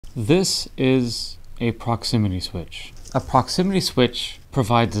This is a proximity switch. A proximity switch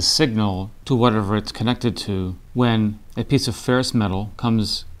provides a signal to whatever it's connected to when a piece of ferrous metal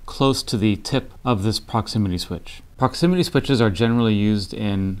comes close to the tip of this proximity switch. Proximity switches are generally used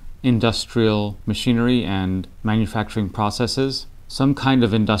in industrial machinery and manufacturing processes. Some kind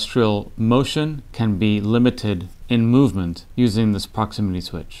of industrial motion can be limited in movement using this proximity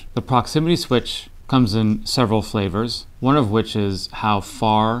switch. The proximity switch comes in several flavors, one of which is how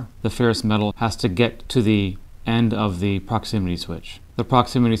far the ferrous metal has to get to the end of the proximity switch. The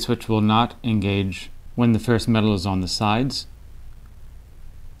proximity switch will not engage when the ferrous metal is on the sides.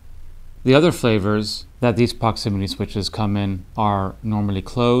 The other flavors that these proximity switches come in are normally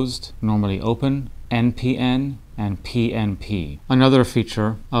closed, normally open, NPN, and PNP. Another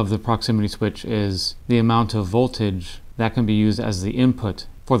feature of the proximity switch is the amount of voltage that can be used as the input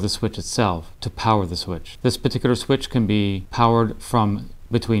for the switch itself to power the switch. This particular switch can be powered from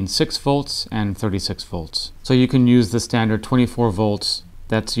between 6 volts and 36 volts. So you can use the standard 24 volts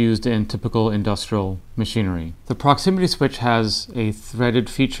that's used in typical industrial machinery. The proximity switch has a threaded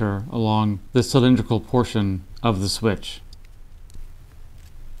feature along the cylindrical portion of the switch,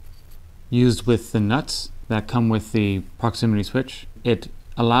 used with the nuts that come with the proximity switch. It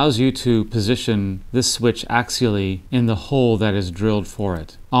allows you to position this switch axially in the hole that is drilled for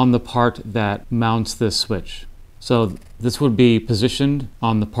it on the part that mounts this switch. So this would be positioned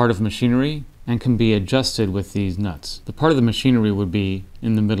on the part of machinery and can be adjusted with these nuts. The part of the machinery would be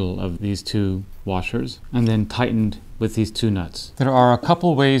in the middle of these two washers and then tightened with these two nuts. There are a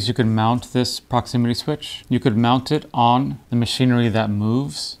couple ways you can mount this proximity switch. You could mount it on the machinery that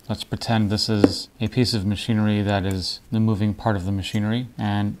moves. Let's pretend this is a piece of machinery that is the moving part of the machinery,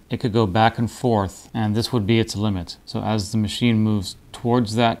 and it could go back and forth, and this would be its limit. So as the machine moves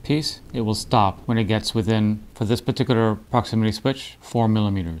towards that piece, it will stop when it gets within, for this particular proximity switch, 4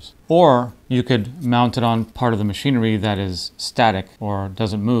 millimeters. Or you could mount it on part of the machinery that is static or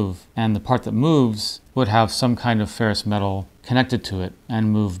doesn't move, and the part that moves would have some kind of ferrous metal connected to it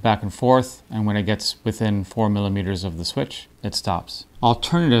and move back and forth, and when it gets within 4 millimeters of the switch, it stops.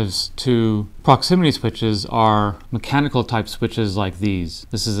 Alternatives to proximity switches are mechanical type switches like these.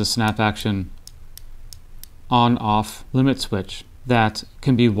 This is a snap action on-off limit switch that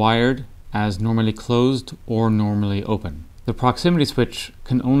can be wired as normally closed or normally open. The proximity switch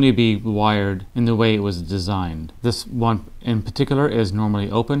can only be wired in the way it was designed. This one in particular is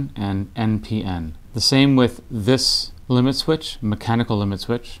normally open and NPN. The same with this limit switch, mechanical limit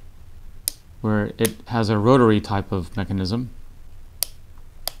switch, where it has a rotary type of mechanism.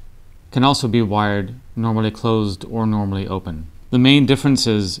 Can also be wired normally closed or normally open. The main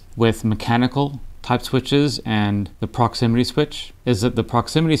differences with mechanical type switches and the proximity switch is that the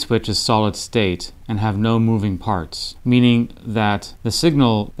proximity switch is solid state and have no moving parts, meaning that the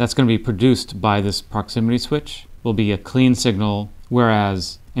signal that's going to be produced by this proximity switch will be a clean signal,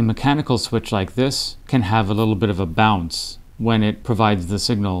 whereas a mechanical switch like this can have a little bit of a bounce when it provides the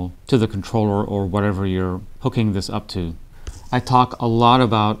signal to the controller or whatever you're hooking this up to. I talk a lot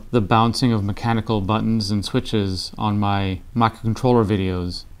about the bouncing of mechanical buttons and switches on my microcontroller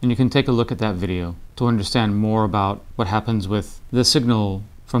videos, and you can take a look at that video to understand more about what happens with the signal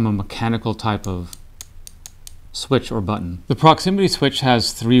from a mechanical type of switch or button. The proximity switch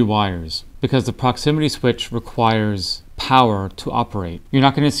has 3 wires because the proximity switch requires power to operate. You're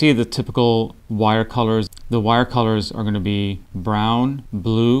not going to see the typical wire colors. The wire colors are going to be brown,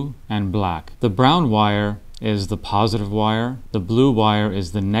 blue, and black. The brown wire is the positive wire. The blue wire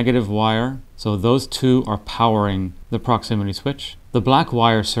is the negative wire. So those two are powering the proximity switch. The black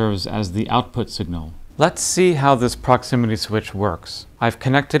wire serves as the output signal. Let's see how this proximity switch works. I've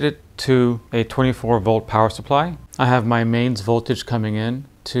connected it to a 24 volt power supply. I have my mains voltage coming in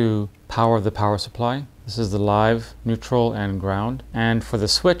to power the power supply. This is the live, neutral, and ground. And for the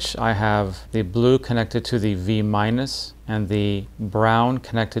switch, I have the blue connected to the V minus and the brown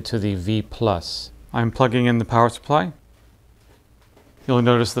connected to the V plus. I'm plugging in the power supply. You'll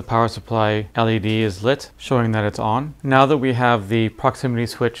notice the power supply LED is lit, showing that it's on. Now that we have the proximity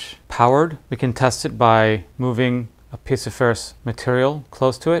switch powered, we can test it by moving a piece of ferrous material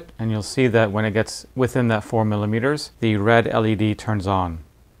close to it, and you'll see that when it gets within that 4 millimeters, the red LED turns on.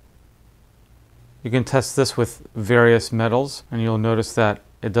 You can test this with various metals, and you'll notice that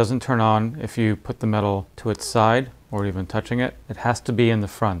it doesn't turn on if you put the metal to its side or even touching it. It has to be in the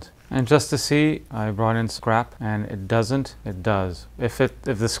front. And just to see, I brought in scrap, and it doesn't, it does. If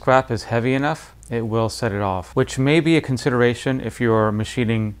the scrap is heavy enough, it will set it off, which may be a consideration if you're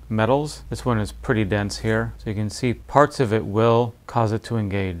machining metals. This one is pretty dense here, so you can see parts of it will cause it to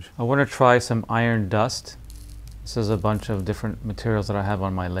engage. I want to try some iron dust. This is a bunch of different materials that I have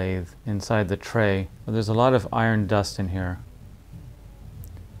on my lathe inside the tray. But there's a lot of iron dust in here.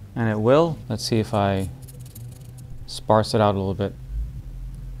 And it will. Let's see if I sparse it out a little bit.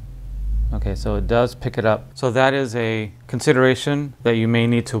 Okay, so it does pick it up. So that is a consideration that you may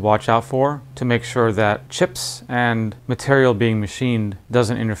need to watch out for to make sure that chips and material being machined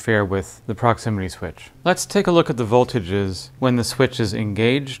doesn't interfere with the proximity switch. Let's take a look at the voltages when the switch is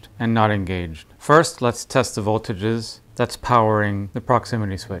engaged and not engaged. First, let's test the voltages that's powering the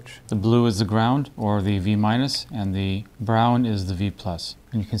proximity switch. The blue is the ground, or the V-, and the brown is the V+.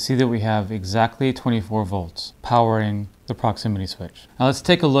 And you can see that we have exactly 24 volts powering the proximity switch. Now let's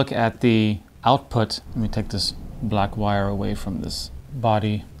take a look at the output. Let me take this black wire away from this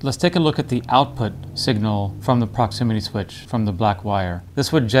body. Let's take a look at the output signal from the proximity switch from the black wire.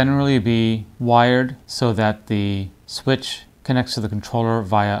 This would generally be wired so that the switch connects to the controller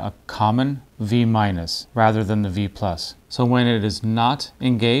via a common V- rather than the V+. So when it is not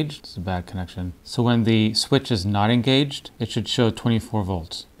engaged, it's a bad connection. So when the switch is not engaged, it should show 24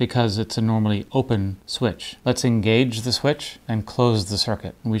 volts because it's a normally open switch. Let's engage the switch and close the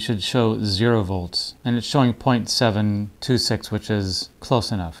circuit. We should show 0 volts, and it's showing 0.726, which is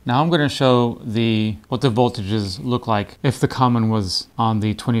close enough. Now I'm going to show what the voltages look like if the common was on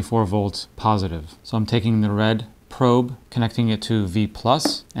the 24 volts positive. So I'm taking the red probe, connecting it to V+,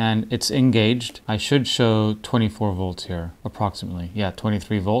 and it's engaged. I should show 24 volts here, approximately. Yeah,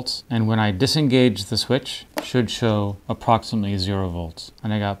 23 volts. And when I disengage the switch, it should show approximately 0 volts.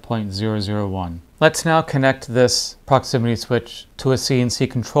 And I got 0.001. Let's now connect this proximity switch to a CNC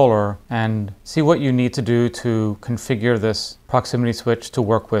controller and see what you need to do to configure this proximity switch to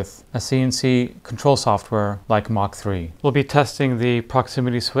work with a CNC control software like Mach3. We'll be testing the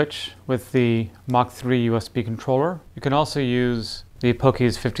proximity switch with the Mach3 USB controller. You can also use the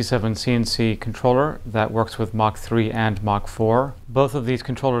Pokies 57 CNC controller that works with Mach3 and Mach4. Both of these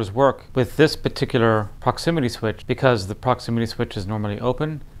controllers work with this particular proximity switch because the proximity switch is normally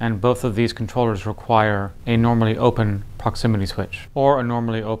open, and both of these controllers require a normally open proximity switch or a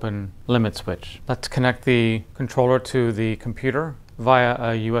normally open limit switch. Let's connect the controller to the computer via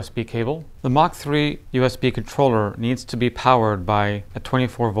a USB cable. The Mach3 USB controller needs to be powered by a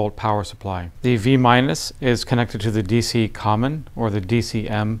 24 volt power supply. The V- is connected to the DC common or the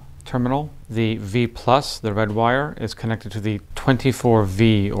DCM terminal. The V+, the red wire, is connected to the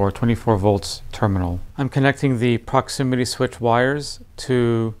 24V or 24 volts terminal. I'm connecting the proximity switch wires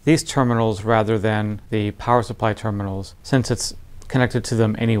to these terminals rather than the power supply terminals since it's connected to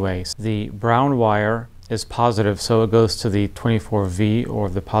them anyways. The brown wire is positive, so it goes to the 24V or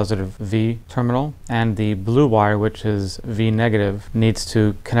the positive V terminal, and the blue wire, which is V negative, needs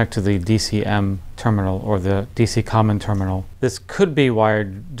to connect to the DCM terminal or the DC common terminal. This could be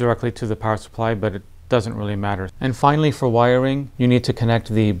wired directly to the power supply, but it doesn't really matter. And finally, for wiring, you need to connect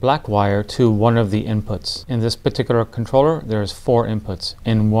the black wire to one of the inputs. In this particular controller, there's 4 inputs: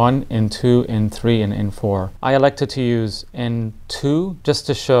 in1, in2, in3, and in4. I elected to use in2 just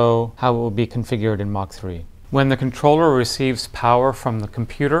to show how it will be configured in Mach3. When the controller receives power from the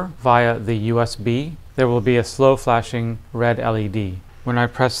computer via the USB, there will be a slow flashing red LED. When I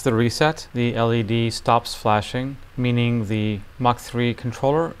press the reset, the LED stops flashing, meaning the Mach3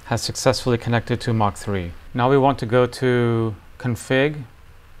 controller has successfully connected to Mach3. Now we want to go to Config,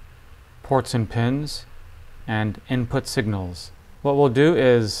 Ports and Pins, and Input Signals. What we'll do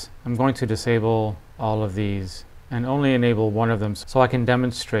is I'm going to disable all of these and only enable one of them so I can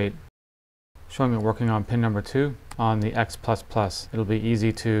demonstrate showing it working on pin number 2 on the X++. It'll be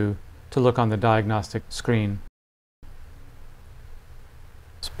easy to look on the diagnostic screen.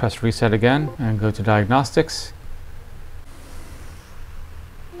 Let's press reset again and go to diagnostics.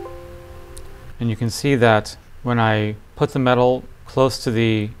 And you can see that when I put the metal close to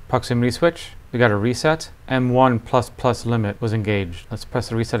the proximity switch, we got a reset. M1++ limit was engaged. Let's press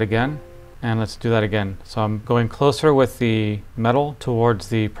the reset again, and let's do that again. So I'm going closer with the metal towards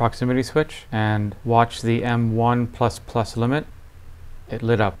the proximity switch, and watch the M1++ limit. It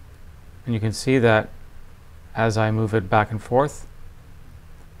lit up. And you can see that as I move it back and forth,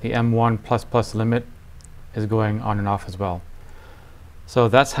 the M1++ limit is going on and off as well. So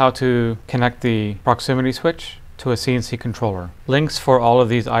that's how to connect the proximity switch to a CNC controller. Links for all of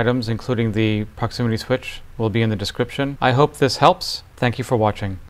these items, including the proximity switch, will be in the description. I hope this helps. Thank you for watching.